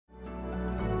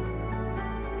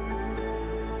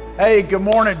Hey, good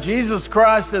morning. Jesus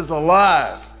Christ is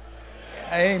alive.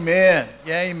 Amen.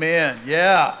 Amen.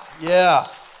 Yeah.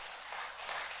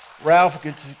 Ralph,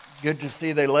 it's good to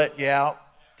see they let you out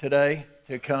today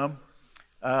to come.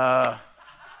 Ralph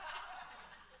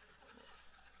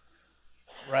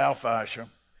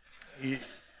Isham. You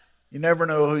never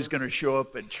know who's going to show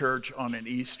up at church on an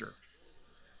Easter.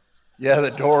 Yeah,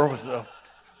 the door was up.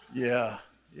 Yeah.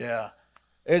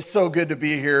 It's so good to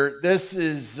be here. This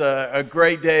is a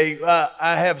great day.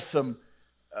 I have some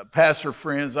pastor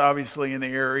friends, obviously, in the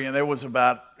area, and there was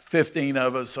about 15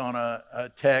 of us on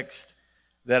a text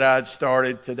that I'd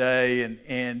started today,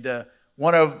 and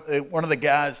one of the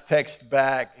guys texted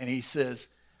back, and he says,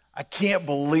 "I can't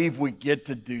believe we get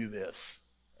to do this."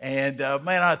 And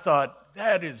man, I thought,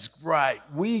 that is right.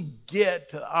 We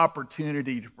get the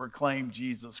opportunity to proclaim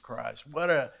Jesus Christ. What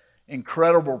a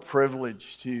incredible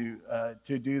privilege to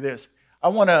do this. I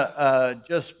want to,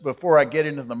 just before I get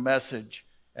into the message,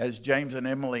 as James and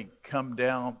Emily come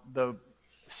down the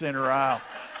center aisle,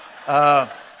 I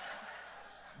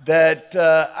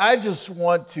just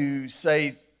want to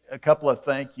say a couple of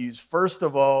thank yous. First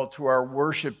of all, to our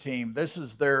worship team. This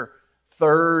is their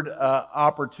third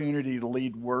opportunity to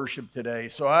lead worship today.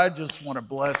 So I just want to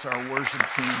bless our worship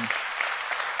team.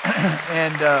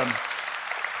 And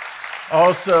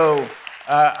also,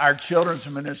 our children's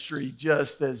ministry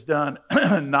just has done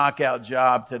a knockout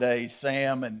job today,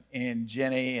 Sam and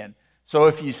Jenny. And so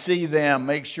if you see them,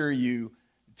 make sure you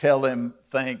tell them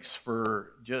thanks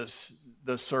for just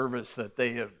the service that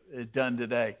they have done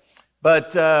today.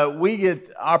 But we get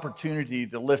the opportunity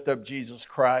to lift up Jesus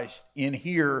Christ in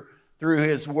here through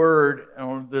His Word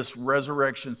on this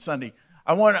Resurrection Sunday.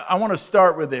 I want to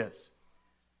start with this.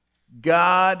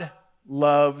 God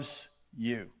loves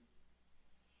you.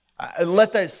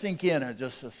 Let that sink in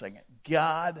just a second.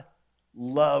 God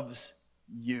loves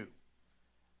you.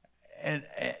 And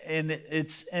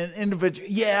it's an individual.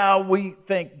 Yeah, we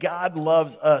think God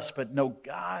loves us, but no,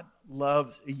 God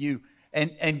loves you.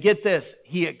 And get this,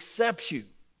 He accepts you.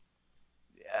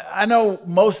 I know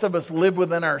most of us live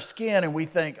within our skin and we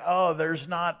think, oh, there's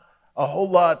not a whole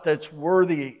lot that's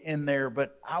worthy in there,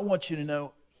 but I want you to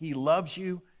know He loves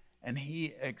you and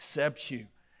He accepts you.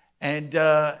 And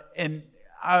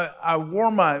I wore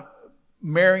my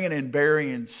Marion and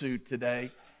Berrien suit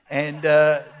today, and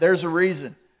there's a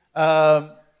reason that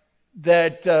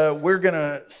we're going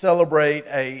to celebrate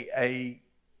a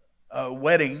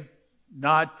wedding,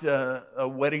 not a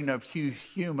wedding of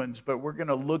humans, but we're going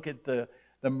to look at the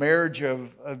marriage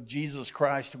of Jesus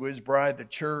Christ to His bride, the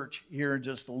church, here in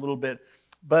just a little bit.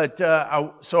 But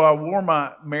so I wore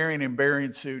my Marion and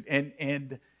Berrien suit,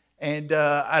 and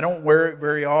I don't wear it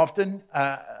very often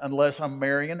unless I'm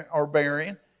Marion or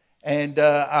Berrien. And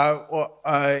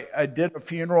I did a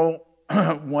funeral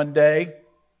one day,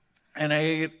 and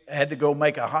I had to go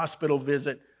make a hospital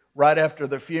visit right after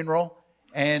the funeral.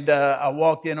 And I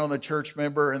walked in on the church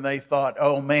member, and they thought,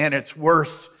 "Oh man, it's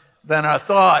worse than I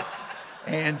thought."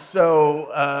 And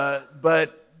so,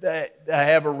 but I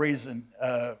have a reason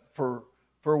for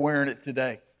wearing it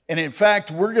today. And in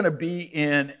fact, we're going to be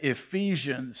in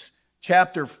Ephesians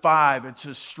chapter 5. It's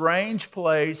a strange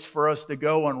place for us to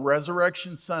go on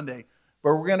Resurrection Sunday,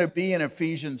 but we're going to be in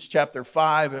Ephesians chapter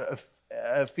 5.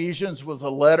 Ephesians was a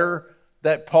letter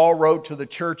that Paul wrote to the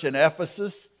church in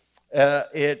Ephesus.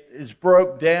 It is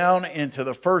broke down into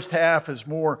the first half is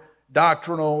more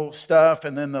doctrinal stuff,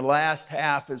 and then the last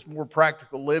half is more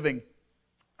practical living.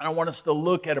 I want us to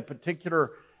look at a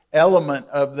particular element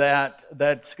of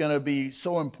that's going to be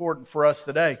so important for us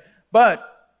today. But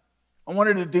I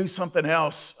wanted to do something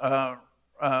else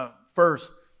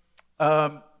first.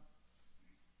 I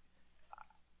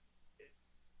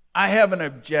have an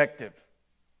objective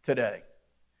today.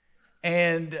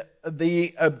 And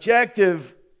the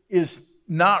objective is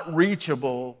not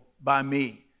reachable by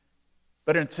me.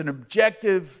 But it's an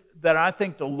objective that I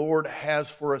think the Lord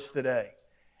has for us today.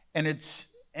 And it's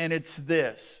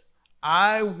this.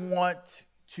 I want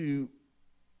to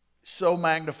so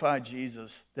magnify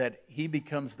Jesus that He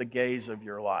becomes the gaze of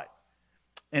your life.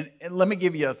 And let me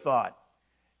give you a thought.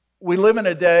 We live in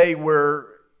a day where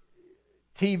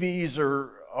TVs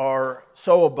are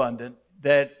so abundant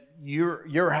that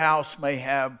your house may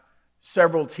have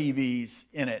several TVs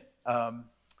in it.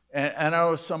 And I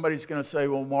know somebody's going to say,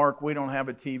 "Well, Mark, we don't have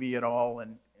a TV at all,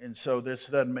 and so this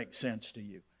doesn't make sense to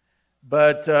you."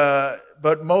 But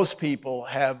most people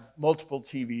have multiple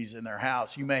TVs in their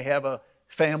house. You may have a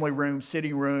family room,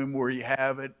 sitting room where you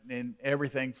have it, and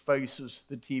everything faces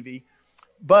the TV.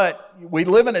 But we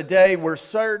live in a day where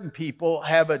certain people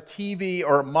have a TV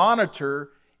or a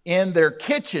monitor in their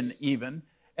kitchen even,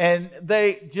 and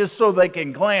they just so they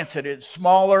can glance at it. It's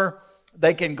smaller.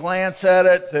 They can glance at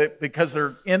it because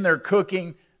they're in their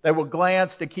cooking. They will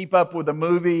glance to keep up with the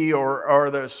movie or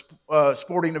the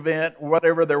sporting event or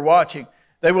whatever they're watching.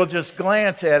 They will just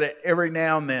glance at it every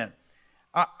now and then.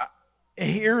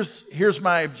 Here's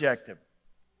my objective.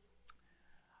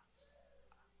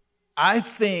 I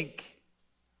think,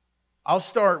 I'll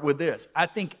start with this. I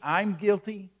think I'm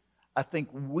guilty. I think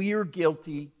we're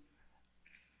guilty.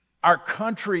 Our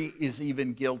country is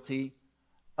even guilty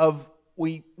of,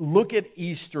 we look at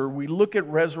Easter, we look at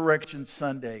Resurrection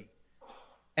Sunday,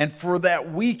 and for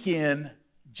that weekend,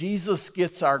 Jesus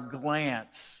gets our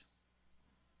glance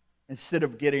instead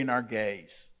of getting our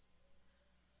gaze.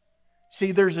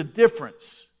 See, there's a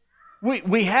difference.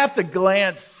 We have to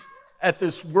glance at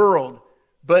this world,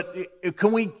 but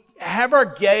can we have our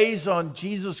gaze on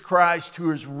Jesus Christ,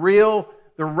 who is real,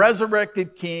 the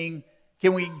resurrected King?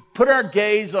 Can we put our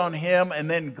gaze on Him and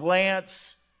then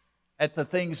glance at the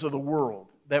things of the world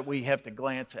that we have to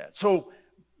glance at? So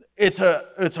it's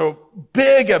a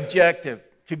big objective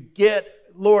to get,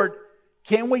 Lord,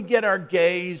 can we get our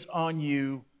gaze on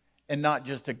You and not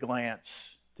just a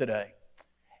glance today?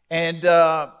 And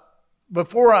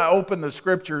before I open the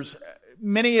scriptures,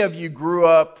 many of you grew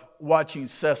up watching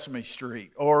Sesame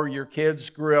Street, or your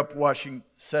kids grew up watching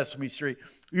Sesame Street.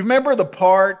 You remember the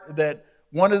part that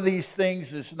one of these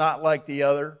things is not like the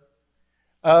other?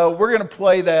 We're going to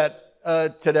play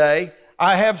that today.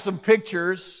 I have some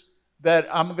pictures that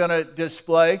I'm going to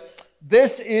display.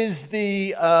 This is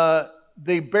the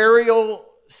burial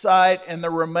site and the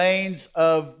remains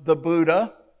of the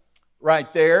Buddha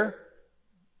right there.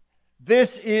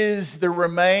 This is the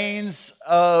remains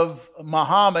of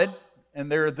Muhammad,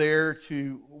 and they're there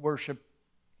to worship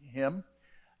him.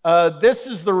 This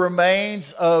is the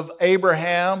remains of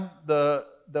Abraham, the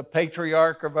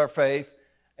patriarch of our faith,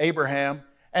 Abraham.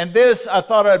 And this, I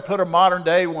thought I'd put a modern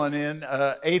day one in,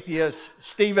 atheist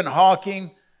Stephen Hawking.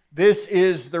 This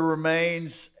is the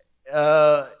remains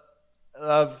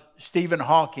of Stephen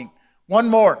Hawking. One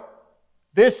more.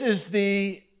 This is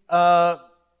the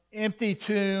empty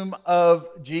tomb of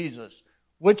Jesus.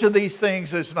 Which of these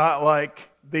things is not like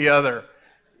the other?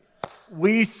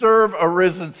 We serve a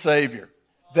risen Savior.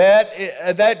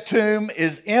 That tomb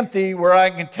is empty, where I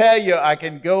can tell you I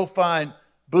can go find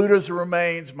Buddha's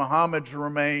remains, Muhammad's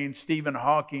remains, Stephen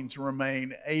Hawking's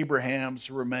remains, Abraham's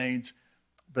remains,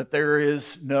 but there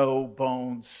is no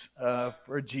bones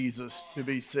for Jesus to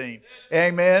be seen.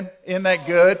 Amen? Isn't that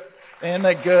good? Isn't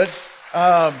that good?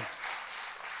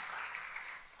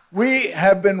 We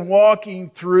have been walking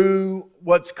through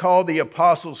what's called the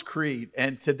Apostles' Creed,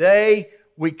 and today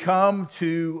we come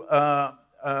to a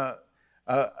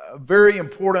very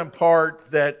important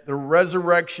part, that the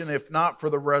resurrection, if not for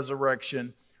the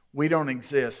resurrection, we don't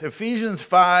exist. Ephesians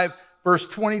 5, verse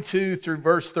 22 through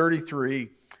verse 33,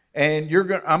 and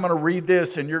I'm going to read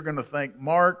this, and you're going to think,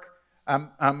 Mark,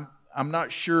 I'm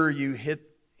not sure you hit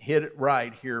it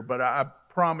right here, but I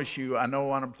promise you I know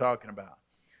what I'm talking about.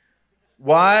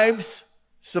 Wives,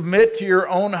 submit to your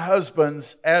own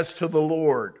husbands as to the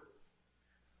Lord.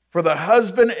 For the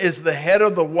husband is the head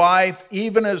of the wife,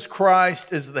 even as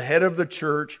Christ is the head of the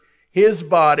church, His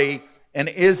body, and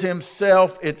is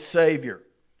Himself its Savior.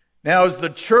 Now, as the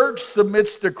church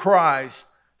submits to Christ,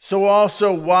 so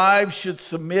also wives should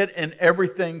submit in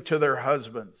everything to their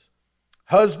husbands.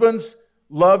 Husbands,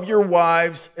 love your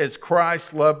wives as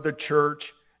Christ loved the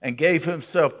church and gave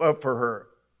Himself up for her,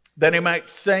 that He might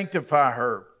sanctify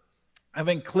her,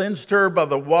 having cleansed her by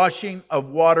the washing of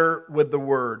water with the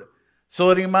word, so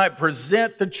that He might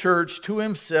present the church to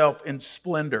Himself in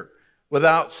splendor,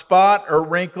 without spot or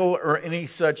wrinkle or any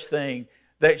such thing,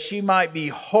 that she might be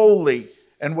holy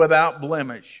and without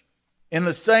blemish. In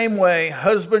the same way,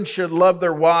 husbands should love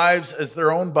their wives as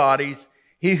their own bodies.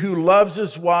 He who loves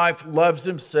his wife loves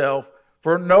himself,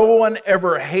 for no one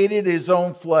ever hated his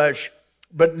own flesh,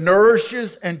 but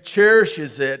nourishes and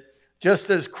cherishes it, just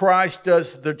as Christ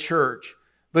does the church,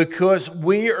 because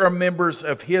we are members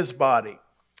of His body.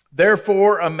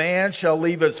 Therefore, a man shall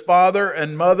leave his father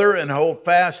and mother and hold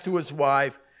fast to his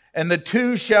wife, and the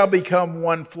two shall become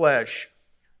one flesh.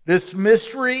 This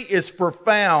mystery is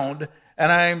profound,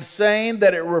 and I am saying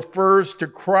that it refers to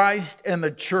Christ and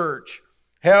the church.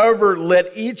 However,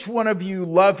 let each one of you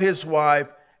love his wife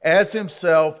as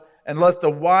himself, and let the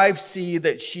wife see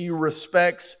that she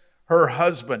respects her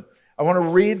husband. I want to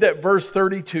read that verse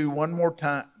 32 one more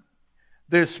time.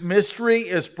 This mystery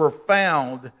is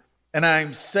profound, and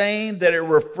I'm saying that it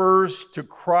refers to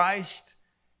Christ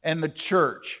and the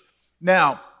church.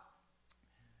 Now,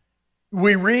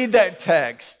 we read that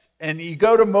text, and you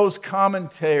go to most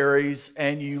commentaries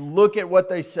and you look at what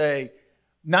they say,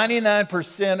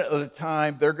 99% of the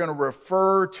time they're going to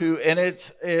refer to, and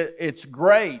it's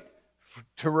great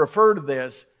to refer to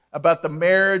this, about the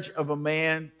marriage of a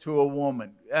man to a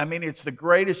woman. I mean, it's the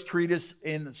greatest treatise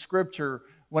in the Scripture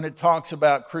when it talks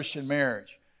about Christian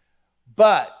marriage.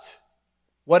 But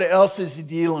what else is he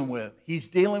dealing with? He's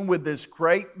dealing with this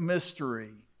great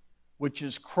mystery, which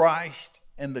is Christ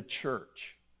and the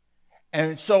church.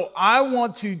 And so I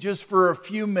want to, just for a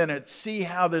few minutes, see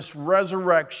how this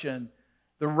resurrection,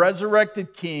 the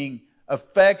resurrected King,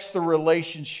 affects the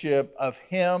relationship of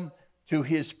him to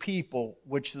his people,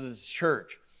 which is the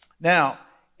church. Now,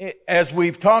 as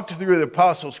we've talked through the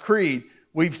Apostles' Creed,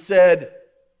 we've said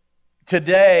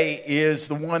today is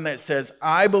the one that says,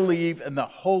 I believe in the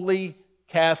Holy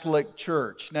Catholic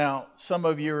Church. Now, some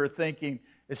of you are thinking,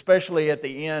 especially at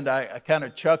the end, I kind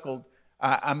of chuckled.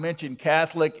 I mentioned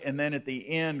Catholic, and then at the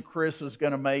end, Chris is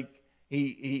going to make,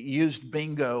 he used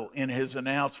bingo in his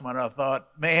announcement. I thought,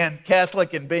 man,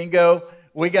 Catholic and bingo,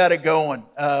 we got it going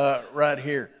right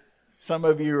here. Some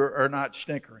of you are not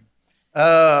snickering.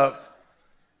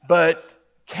 But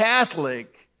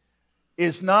Catholic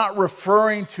is not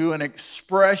referring to an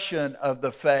expression of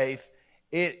the faith.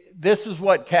 This is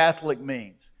what Catholic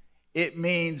means. It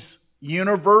means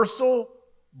universal,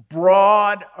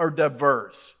 broad, or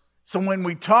diverse. So when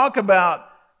we talk about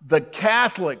the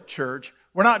Catholic Church,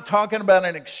 we're not talking about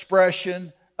an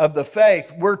expression of the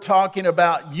faith. We're talking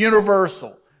about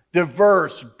universal,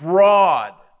 diverse,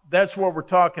 broad. That's what we're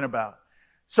talking about.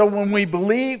 So when we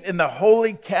believe in the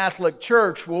Holy Catholic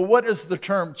Church, well, what does the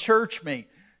term church mean?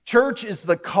 Church is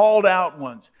the called out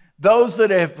ones. Those that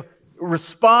have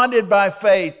responded by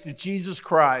faith to Jesus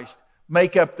Christ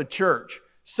make up the church.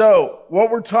 So what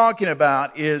we're talking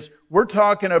about is,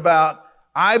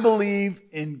 I believe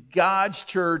in God's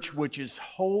church, which is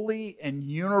holy and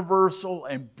universal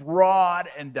and broad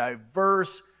and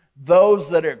diverse, those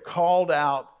that are called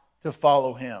out to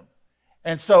follow him.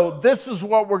 And so this is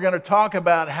what we're going to talk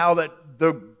about, how that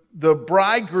the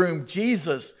bridegroom,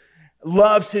 Jesus,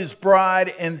 loves his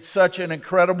bride in such an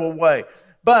incredible way.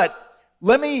 But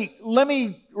let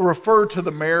me refer to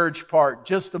the marriage part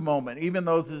just a moment, even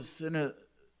though this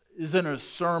isn't a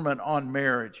sermon on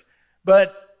marriage.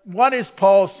 But what is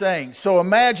Paul saying? So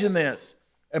imagine this.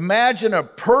 Imagine a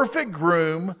perfect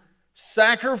groom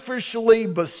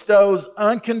sacrificially bestows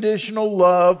unconditional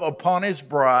love upon his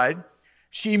bride.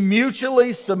 She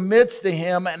mutually submits to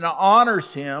him and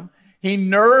honors him. He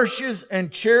nourishes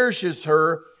and cherishes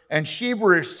her, and she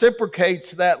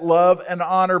reciprocates that love and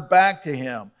honor back to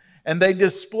him. And they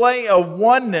display a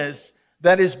oneness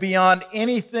that is beyond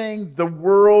anything the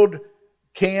world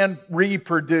can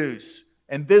reproduce.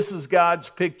 And this is God's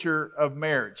picture of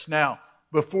marriage. Now,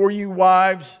 before you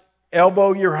wives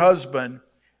elbow your husband,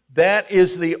 that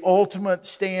is the ultimate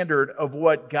standard of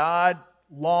what God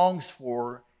longs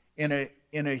for in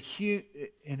a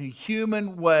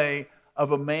human way,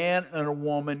 of a man and a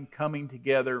woman coming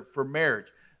together for marriage.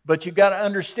 But you've got to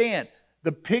understand,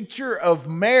 the picture of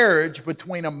marriage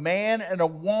between a man and a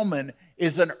woman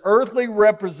is an earthly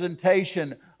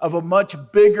representation of a much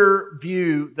bigger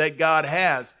view that God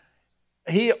has.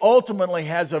 He ultimately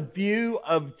has a view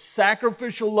of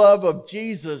sacrificial love of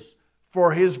Jesus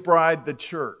for his bride, the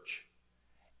church.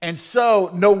 And so,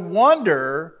 no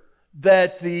wonder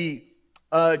that the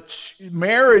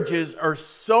marriages are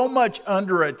so much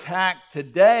under attack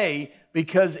today,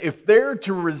 because if they're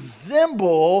to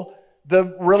resemble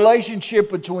the relationship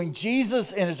between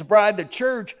Jesus and his bride, the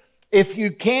church, if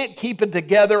you can't keep it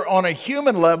together on a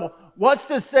human level, what's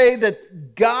to say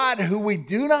that God, who we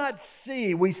do not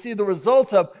see, we see the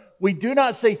results of, we do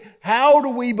not see, how do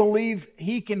we believe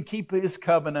he can keep his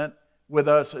covenant with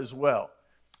us as well?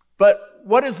 But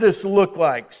what does this look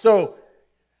like? So,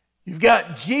 you've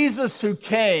got Jesus who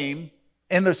came,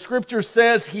 and the scripture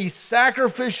says he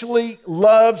sacrificially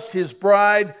loves his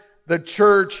bride, the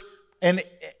church, and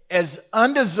as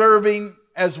undeserving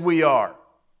as we are.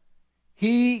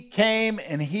 He came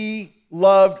and he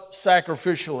loved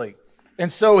sacrificially.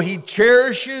 And so he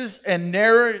cherishes and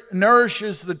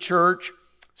nourishes the church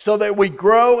so that we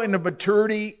grow into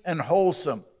maturity and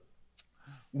wholesome.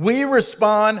 We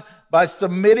respond by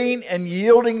submitting and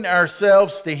yielding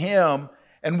ourselves to him,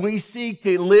 and we seek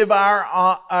to live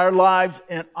our lives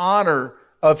in honor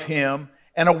of him.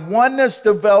 And a oneness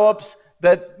develops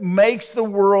that makes the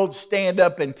world stand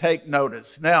up and take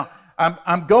notice. Now,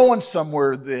 I'm going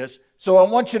somewhere with this, so I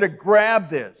want you to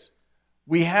grab this.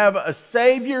 We have a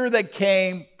Savior that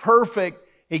came perfect.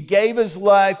 He gave his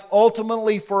life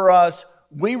ultimately for us.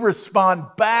 We respond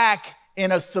back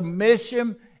in a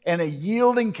submission and a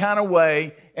yielding kind of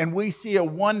way. and we see a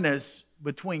oneness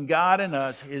between God and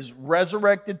us, His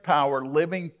resurrected power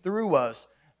living through us,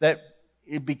 that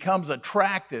it becomes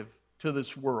attractive to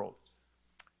this world.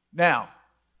 Now,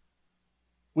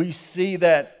 we see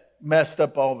that messed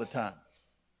up all the time.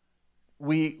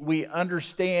 We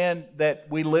understand that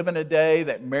we live in a day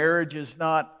that marriage is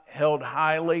not held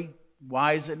highly.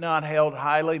 Why is it not held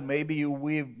highly? Maybe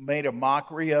we've made a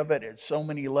mockery of it at so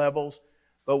many levels.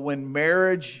 But when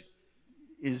marriage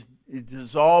is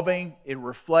dissolving, it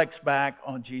reflects back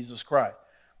on Jesus Christ.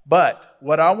 But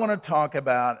what I want to talk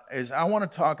about is I want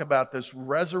to talk about this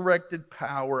resurrected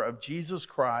power of Jesus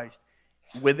Christ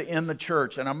within the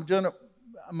church. And I'm going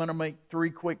to make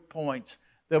 3 quick points.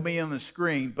 They'll be on the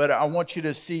screen, but I want you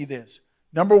to see this.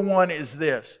 Number 1 is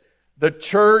this. The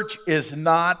church is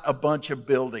not a bunch of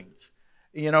buildings.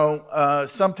 You know,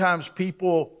 sometimes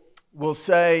people will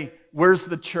say, where's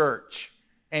the church?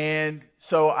 And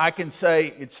so I can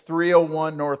say it's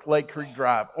 301 North Lake Creek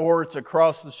Drive, or it's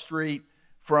across the street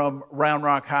from Round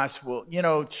Rock High School. You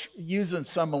know, using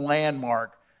some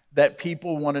landmark that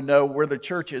people want to know where the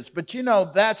church is. But you know,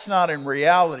 that's not in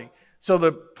reality. So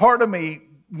the part of me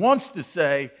wants to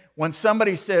say, when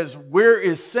somebody says, where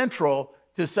is Central,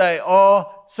 to say,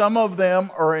 oh, some of them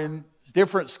are in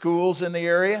different schools in the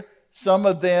area. Some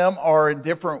of them are in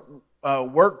different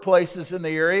workplaces in the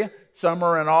area. Some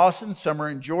are in Austin, some are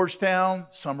in Georgetown,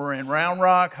 some are in Round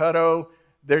Rock, Hutto.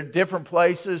 They're different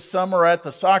places. Some are at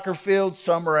the soccer fields,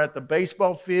 some are at the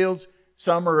baseball fields,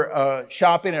 some are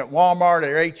shopping at Walmart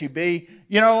or H-E-B.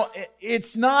 You know,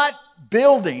 it's not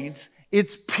buildings,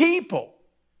 it's people.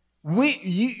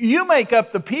 You make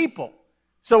up the people.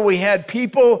 So we had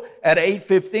people at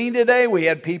 8:15 today. We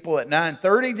had people at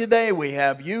 9:30 today. We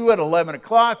have you at 11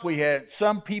 o'clock. We had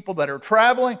some people that are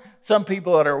traveling, some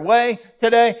people that are away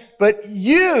today. But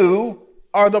you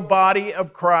are the body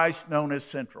of Christ known as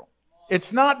Central.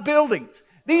 It's not buildings.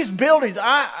 These buildings,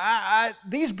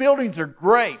 these buildings are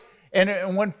great.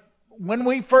 And when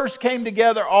we first came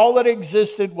together, all that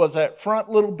existed was that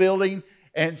front little building.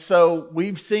 And so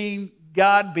we've seen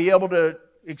God be able to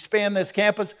expand this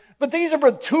campus. But these are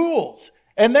the tools,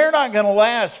 and they're not going to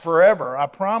last forever, I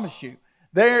promise you.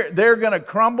 They're going to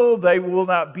crumble. They will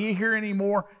not be here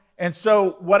anymore. And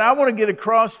so what I want to get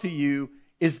across to you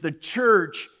is the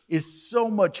church is so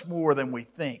much more than we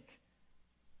think.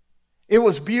 It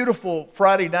was beautiful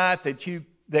Friday night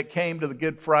that came to the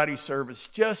Good Friday service,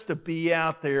 just to be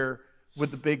out there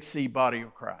with the Big C body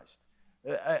of Christ.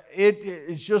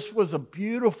 It just was a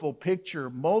beautiful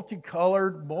picture,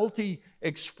 multicolored,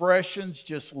 multi-expressions,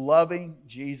 just loving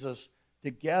Jesus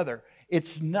together.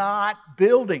 It's not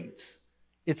buildings.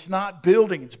 It's not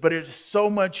buildings, but it is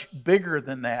so much bigger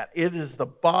than that. It is the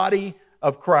body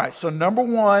of Christ. So number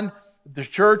 1, the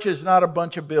church is not a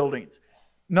bunch of buildings.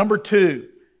 Number 2,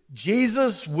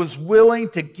 Jesus was willing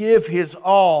to give His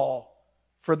all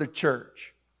for the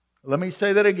church. Let me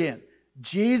say that again.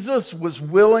 Jesus was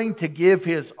willing to give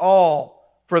His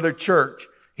all for the church.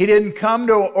 He didn't come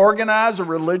to organize a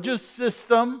religious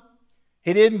system.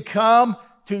 He didn't come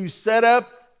to set up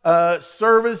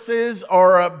services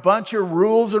or a bunch of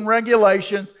rules and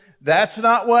regulations. That's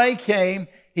not why He came.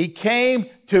 He came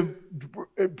to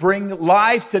bring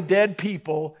life to dead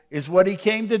people, is what He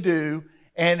came to do.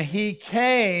 And He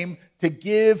came to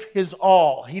give His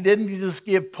all. He didn't just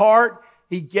give part,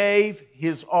 He gave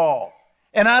His all.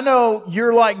 And I know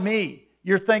you're like me.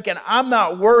 You're thinking, I'm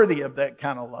not worthy of that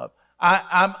kind of love.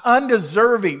 I'm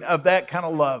undeserving of that kind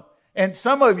of love. And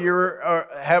some of you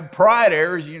have pride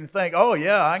errors. You think, oh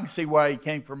yeah, I can see why He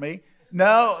came for me.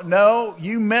 No,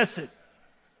 you miss it.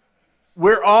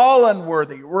 We're all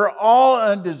unworthy. We're all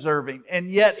undeserving.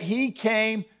 And yet He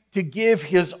came to give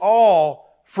His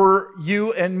all for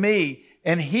you and me.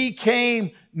 And He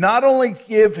came not only to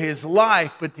give His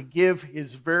life, but to give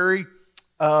His very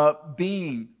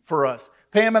being for us.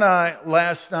 Pam and I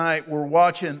last night were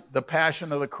watching The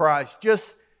Passion of the Christ,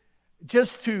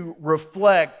 just to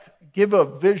reflect, give a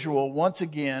visual once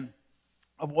again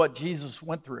of what Jesus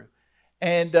went through.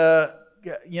 And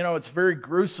you know, it's very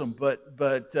gruesome,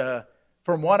 but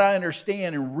from what I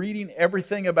understand and reading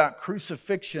everything about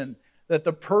crucifixion, that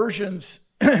the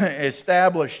Persians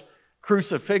established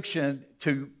crucifixion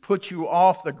to put you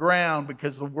off the ground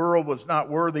because the world was not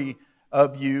worthy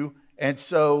of you. And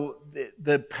so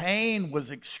the pain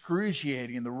was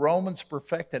excruciating. The Romans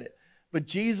perfected it. But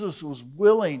Jesus was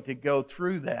willing to go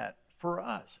through that for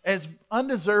us, as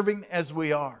undeserving as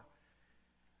we are.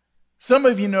 Some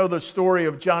of you know the story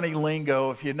of Johnny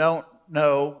Lingo. If you don't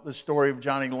know the story of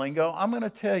Johnny Lingo, I'm going to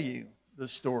tell you the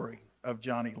story of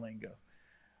Johnny Lingo.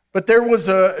 But there was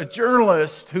a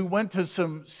journalist who went to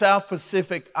some South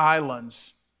Pacific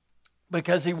islands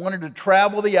because he wanted to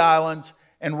travel the islands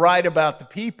and write about the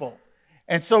people.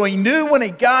 And so he knew when he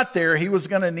got there, he was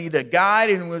going to need a guide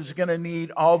and was going to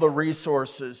need all the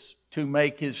resources to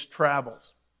make his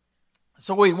travels.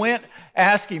 So he went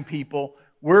asking people,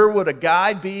 where would a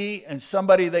guide be and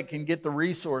somebody that can get the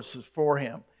resources for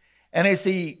him? And as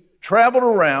he traveled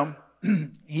around,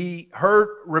 he heard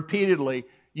repeatedly,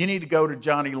 you need to go to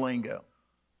Johnny Lingo.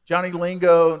 Johnny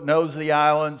Lingo knows the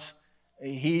islands.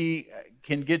 He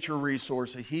can get your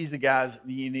resources. He's the guy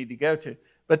you need to go to.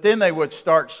 But then they would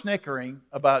start snickering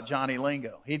about Johnny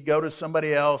Lingo. He'd go to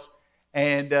somebody else,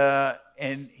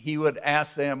 and he would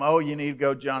ask them, oh, you need to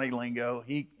go to Johnny Lingo.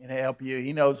 He can help you.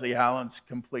 He knows the islands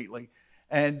completely.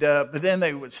 But then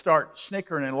they would start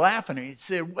snickering and laughing. And he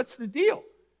said, what's the deal?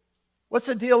 What's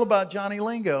the deal about Johnny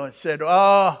Lingo? And said,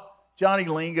 oh, Johnny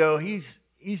Lingo, he's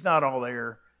not all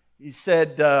there. He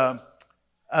said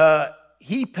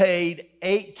he paid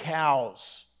 8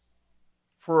 cows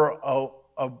for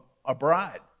a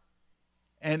bride.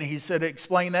 And he said,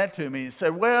 explain that to me. He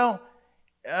said, well,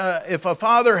 if a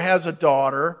father has a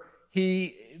daughter,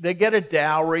 they get a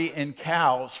dowry in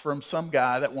cows from some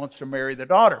guy that wants to marry the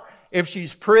daughter. If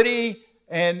she's pretty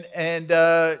and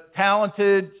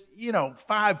talented,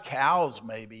 5 cows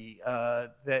maybe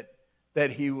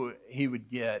that he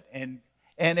would get.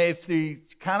 And if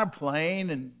he's kind of plain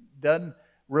and doesn't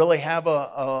really have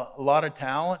a lot of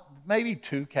talent, maybe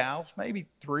 2 cows, maybe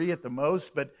 3 at the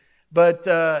most, but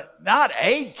not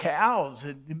 8 cows.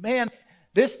 Man,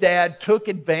 this dad took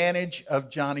advantage of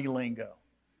Johnny Lingo.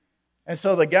 And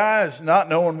so the guys, not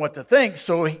knowing what to think,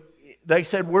 so they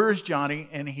said, where's Johnny?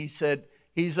 And he said,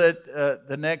 he's at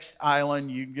the next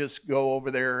island. You can just go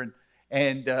over there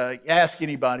and ask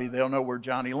anybody. They'll know where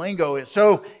Johnny Lingo is.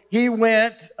 So he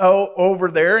went over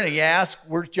there and he asked,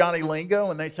 where's Johnny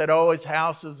Lingo? And they said, oh, his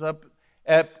house is up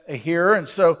here. And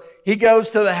so he goes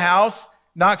to the house,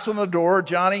 knocks on the door.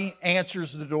 Johnny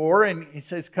answers the door and he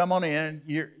says, come on in.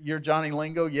 You're Johnny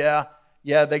Lingo? Yeah.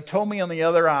 They told me on the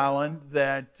other island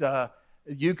that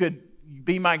you could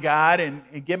be my guide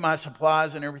and get my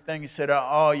supplies and everything. He said,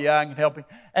 oh, yeah, I can help you.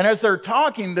 And as they're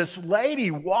talking, this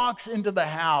lady walks into the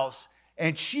house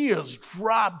and she is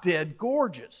drop dead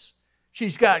gorgeous.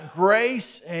 She's got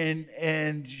grace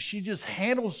and she just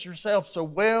handles herself so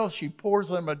well. She pours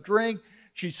them a drink.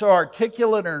 She's so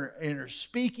articulate in her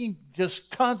speaking, just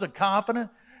tons of confidence.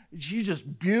 She's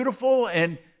just beautiful.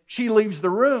 And she leaves the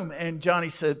room and Johnny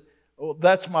said, oh,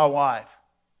 that's my wife.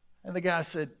 And the guy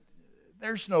said,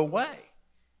 there's no way.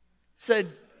 Said,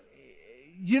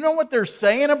 you know what they're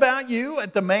saying about you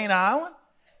at the main island?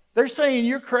 They're saying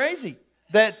you're crazy,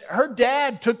 that her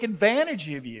dad took advantage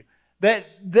of you, that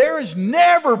there has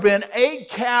never been 8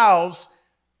 cows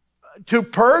to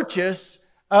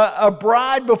purchase a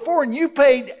bride before, and you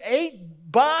paid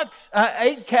 $8,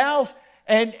 8 cows,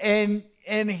 and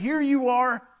here you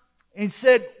are. And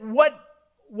said,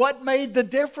 what made the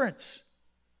difference?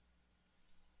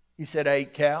 He said,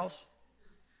 8 cows.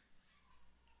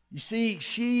 You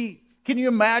see, can you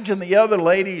imagine the other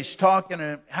ladies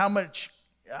talking how much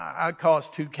I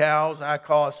cost 2 cows, I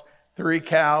cost 3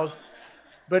 cows.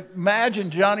 But imagine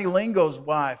Johnny Lingo's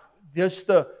wife, just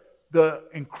the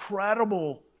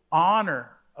incredible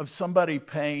honor of somebody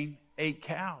paying 8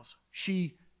 cows.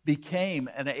 She became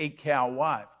an 8-cow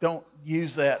wife. Don't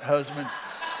use that, husband.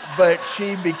 But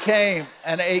she became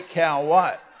an 8-cow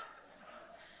wife.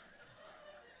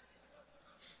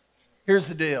 Here's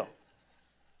the deal.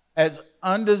 As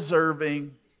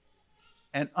undeserving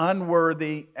and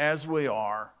unworthy as we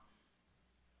are,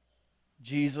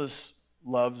 Jesus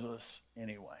loves us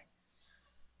anyway.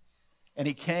 And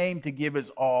he came to give his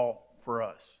all for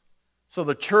us. So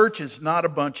the church is not a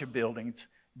bunch of buildings.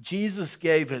 Jesus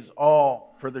gave his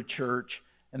all for the church.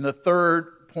 And the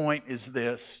third point is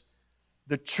this.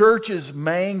 The church's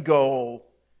main goal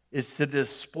is to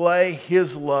display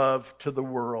his love to the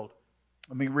world.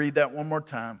 Let me read that one more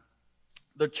time.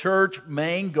 The church's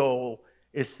main goal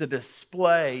is to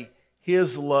display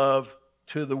his love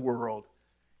to the world.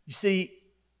 You see,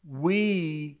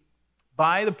 we,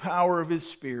 by the power of his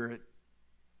Spirit,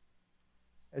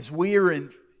 as we are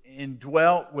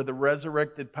indwelt with the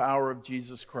resurrected power of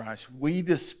Jesus Christ, we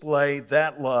display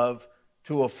that love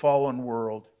to a fallen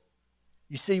world.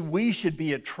 You see, we should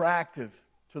be attractive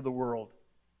to the world.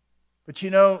 But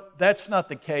that's not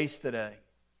the case today.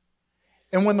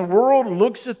 And when the world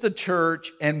looks at the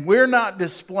church and we're not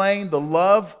displaying the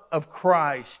love of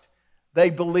Christ, they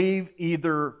believe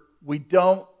either we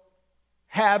don't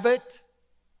have it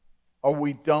or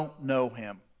we don't know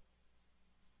him.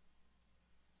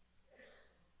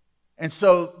 And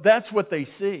so that's what they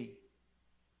see.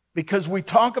 Because we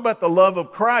talk about the love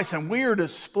of Christ, and we are to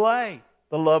display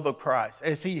the love of Christ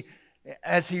as He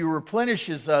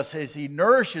replenishes us, as He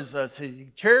nourishes us, as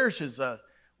He cherishes us.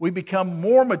 We become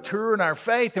more mature in our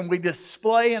faith, and we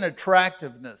display an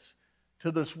attractiveness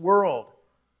to this world.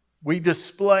 We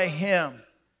display Him.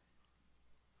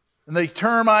 And the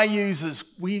term I use is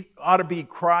we ought to be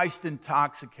Christ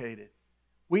intoxicated.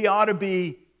 We ought to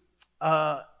be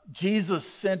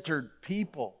Jesus-centered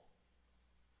people.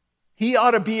 He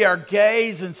ought to be our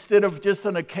gaze instead of just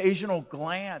an occasional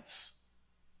glance,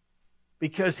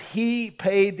 because He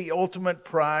paid the ultimate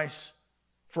price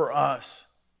for us.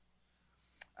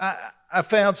 I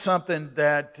found something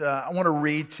that I want to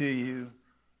read to you.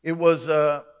 It was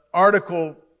an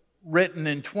article written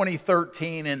in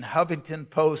 2013 in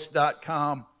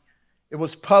HuffingtonPost.com. It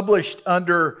was published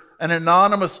under an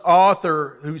anonymous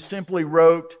author who simply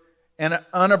wrote, "An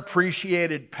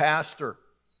unappreciated pastor."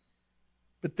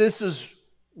 But this is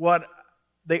what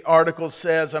the article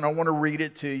says, and I want to read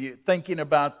it to you, thinking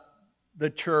about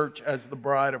the church as the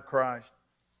bride of Christ.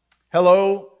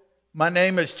 "Hello, my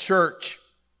name is Church.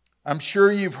 I'm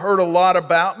sure you've heard a lot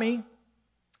about me.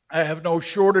 I have no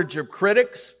shortage of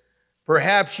critics.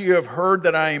 Perhaps you have heard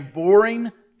that I am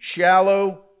boring,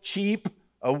 shallow, cheap,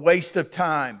 a waste of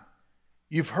time.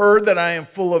 You've heard that I am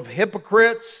full of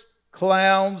hypocrites,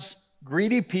 clowns,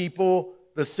 greedy people,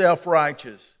 the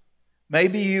self-righteous.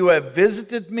 Maybe you have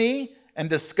visited me and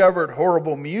discovered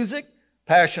horrible music,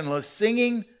 passionless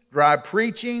singing, dry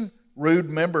preaching, rude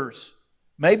members.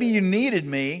 Maybe you needed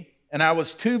me and I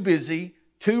was too busy,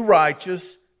 too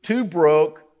righteous, too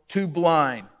broke, too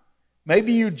blind.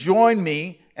 Maybe you joined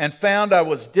me and found I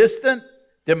was distant,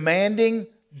 demanding,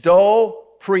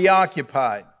 dull,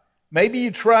 preoccupied. Maybe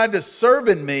you tried to serve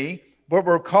in me, but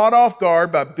were caught off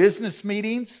guard by business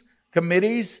meetings,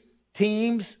 committees,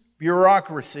 teams,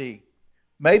 bureaucracy.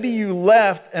 Maybe you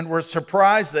left and were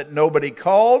surprised that nobody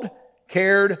called,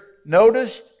 cared,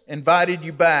 noticed, invited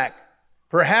you back.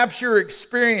 Perhaps your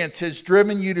experience has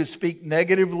driven you to speak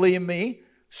negatively of me,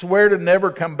 swear to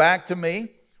never come back to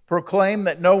me, proclaim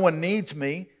that no one needs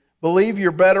me, believe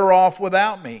you're better off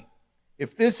without me.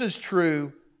 If this is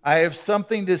true, I have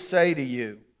something to say to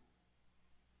you.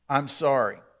 I'm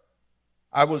sorry.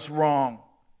 I was wrong.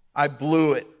 I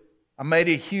blew it. I made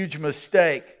a huge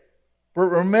mistake. But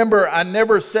remember, I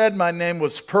never said my name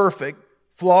was perfect,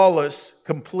 flawless,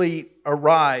 complete,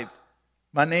 arrived.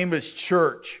 My name is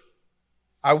Church.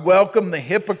 I welcome the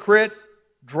hypocrite,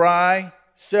 dry,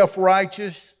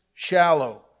 self-righteous,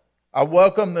 shallow. I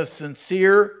welcome the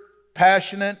sincere,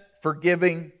 passionate,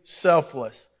 forgiving,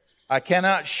 selfless. I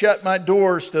cannot shut my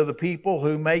doors to the people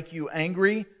who make you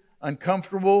angry,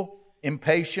 uncomfortable,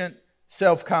 impatient,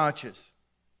 self-conscious.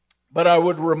 But I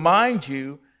would remind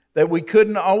you that we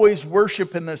couldn't always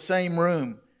worship in the same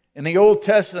room. In the Old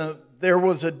Testament, there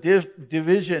was a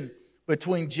division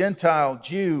between Gentile,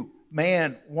 Jew,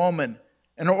 man, woman.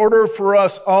 In order for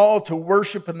us all to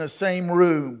worship in the same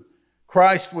room,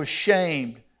 Christ was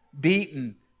shamed,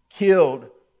 beaten, killed,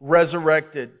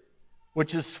 resurrected,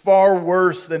 which is far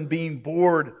worse than being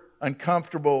bored,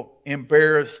 uncomfortable,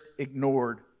 embarrassed,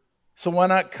 ignored. So why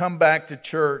not come back to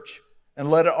church and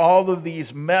let all of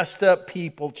these messed up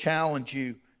people challenge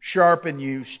you, sharpen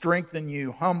you, strengthen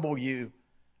you, humble you?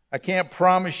 I can't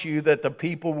promise you that the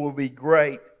people will be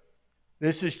great.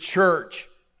 This is church.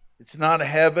 It's not a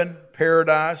heaven,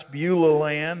 paradise, Beulah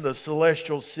land, the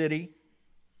celestial city.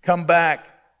 Come back.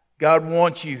 God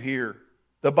wants you here.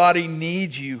 The body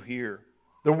needs you here.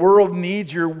 The world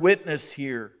needs your witness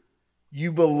here.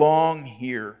 You belong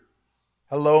here.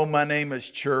 Hello, my name is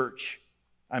Church.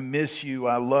 I miss you.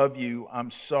 I love you. I'm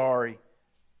sorry.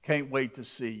 Can't wait to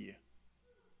see you.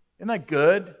 Isn't that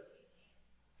good?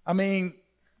 I mean,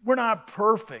 we're not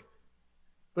perfect,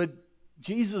 but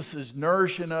Jesus is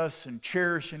nourishing us and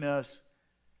cherishing us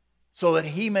so that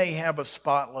He may have a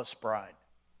spotless bride.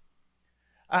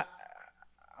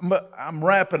 I'm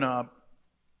wrapping up.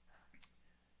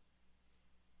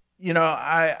 You know,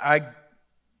 I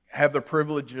have the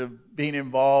privilege of being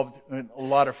involved in a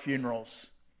lot of funerals,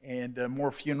 and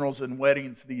more funerals than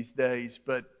weddings these days.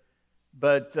 But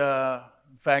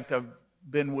in fact, I've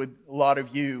been with a lot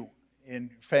of you and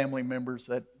family members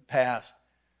that passed.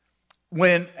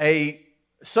 When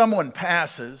someone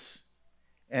passes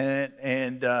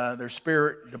and their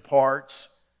spirit departs,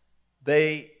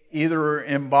 they either are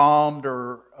embalmed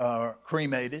or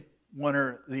cremated, one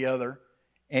or the other,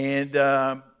 and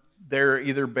they're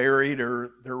either buried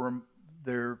or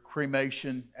their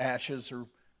cremation ashes are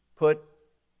put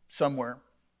somewhere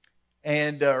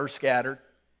and are scattered.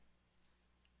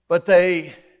 But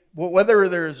whether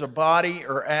there's a body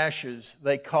or ashes,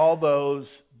 they call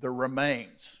those the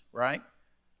remains. right?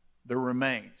 The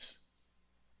remains.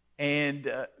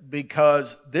 And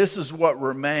because this is what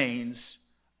remains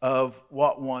of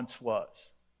what once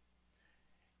was.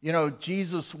 You know,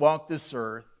 Jesus walked this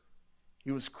earth.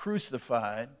 He was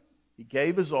crucified. He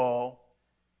gave his all.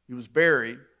 He was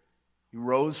buried. He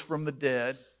rose from the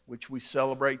dead, which we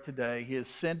celebrate today. He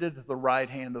ascended to the right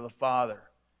hand of the Father.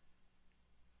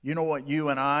 You know what you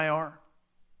and I are?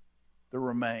 The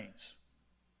remains.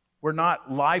 We're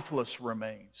not lifeless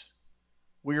remains.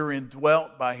 We are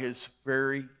indwelt by his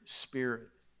very Spirit.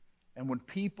 And when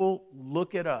people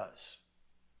look at us,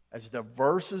 as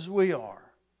diverse as we are,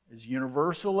 as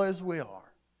universal as we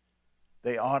are,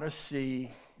 they ought to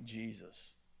see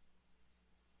Jesus.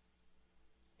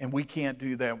 And we can't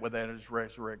do that without his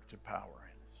resurrected power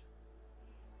in us.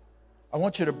 I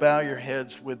want you to bow your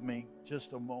heads with me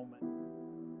just a moment.